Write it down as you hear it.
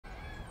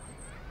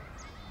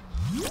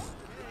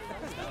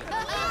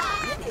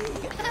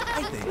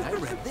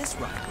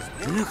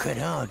Look at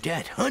all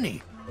that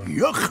honey.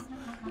 Yuck!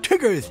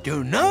 Tiggers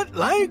do not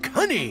like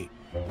honey.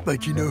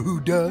 But you know who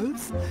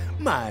does?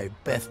 My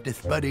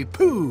bestest buddy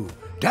Pooh.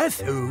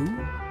 That's who.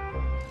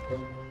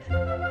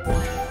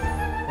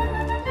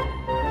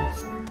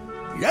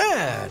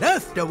 Yeah,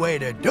 that's the way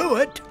to do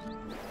it.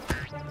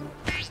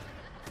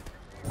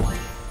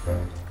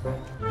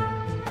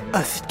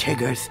 Us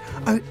Tiggers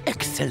are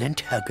excellent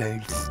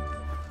huggers.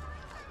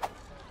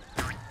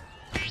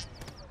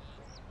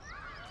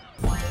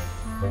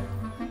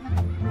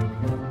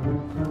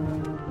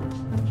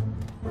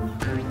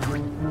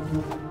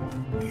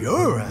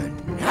 You're a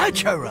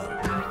natural.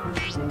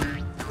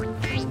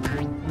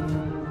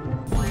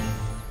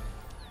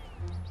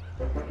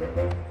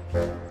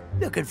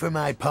 Looking for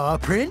my paw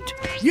print?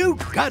 You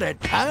got it,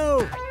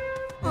 pal.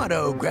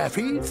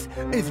 Autographies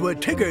is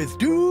what Tiggers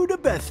do the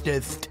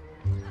bestest.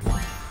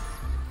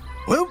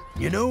 Well,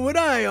 you know what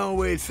I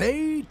always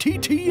say,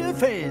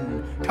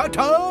 TTFN.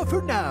 Ta-ta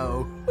for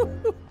now.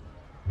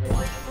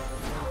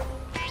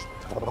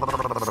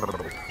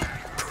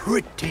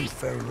 Pretty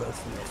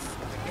ferocious.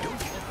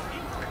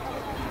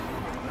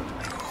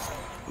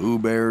 Pooh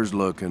Bear's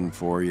looking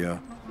for you.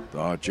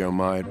 Thought you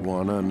might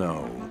want to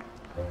know.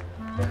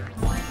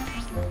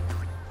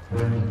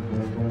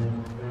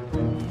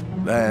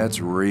 That's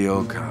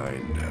real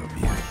kind of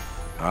you.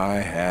 I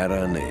had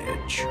an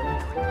itch.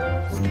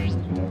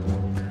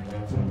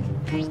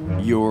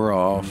 You're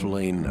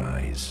awfully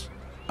nice.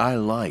 I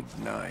like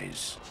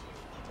nice.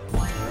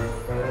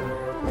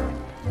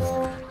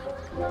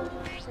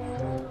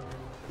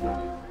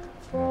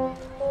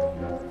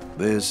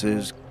 This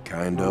is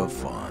kind of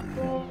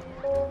fun.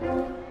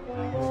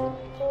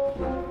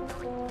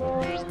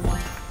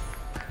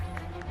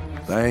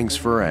 Thanks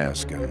for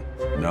asking.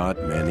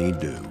 Not many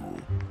do.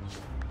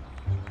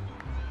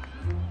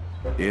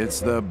 It's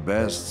the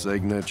best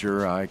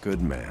signature I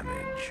could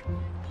manage.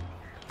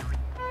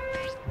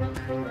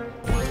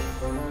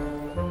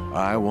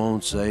 I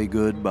won't say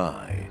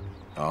goodbye.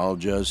 I'll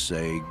just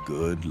say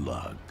good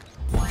luck.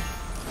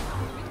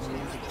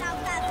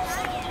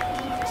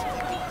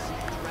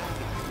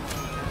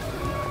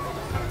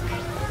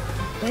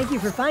 Thank you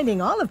for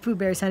finding all of Pooh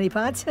Bear's honey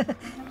pots.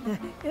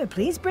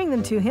 Please bring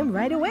them to him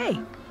right away.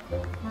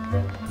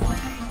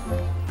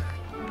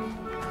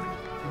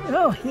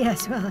 Oh,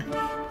 yes, well,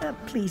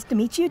 pleased to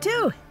meet you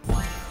too.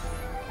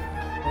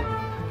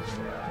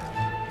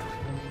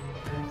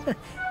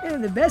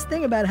 The best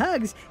thing about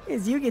hugs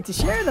is you get to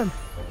share them.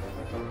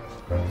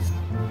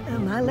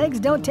 My legs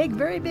don't take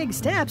very big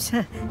steps,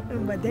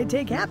 but they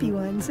take happy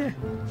ones.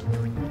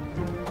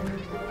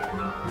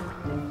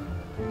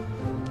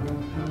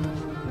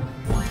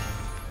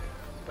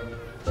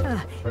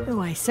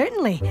 Why,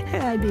 certainly.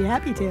 I'd be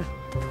happy to.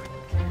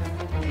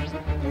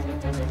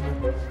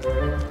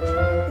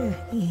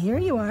 Here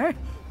you are.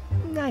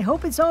 I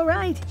hope it's all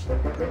right.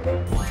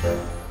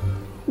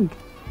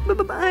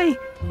 Bye-bye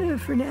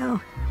for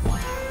now.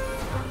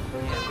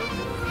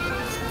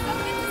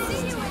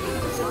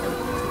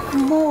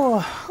 More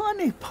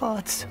honey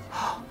pots.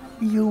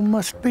 You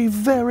must be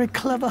very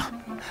clever.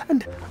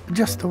 And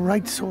just the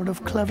right sort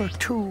of clever,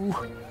 too.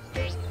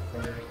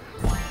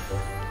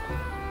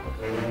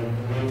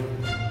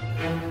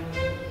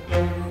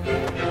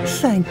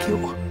 Thank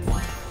you.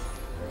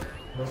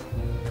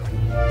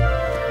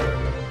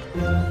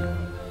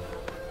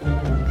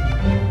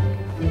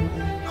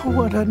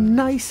 What a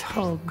nice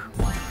hug.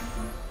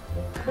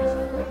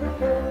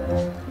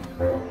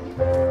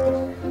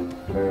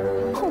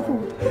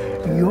 Oh,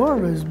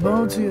 you're as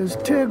bouncy as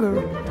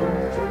Tigger.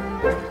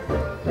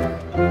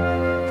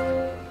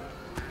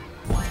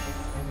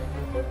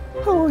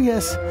 Oh,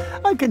 yes,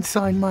 I can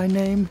sign my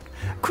name.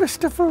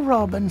 Christopher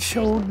Robin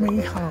showed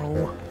me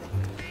how.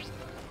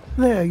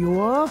 There you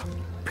are.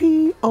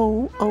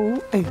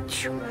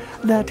 P-O-O-H.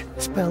 That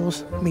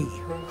spells me.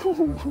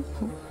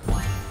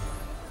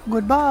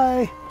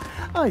 Goodbye.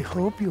 I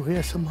hope you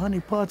hear some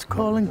honeypots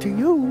calling to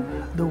you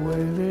the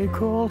way they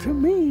call to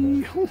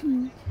me.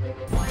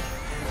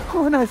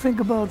 When I think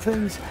about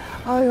things,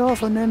 I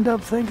often end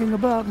up thinking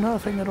about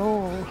nothing at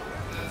all.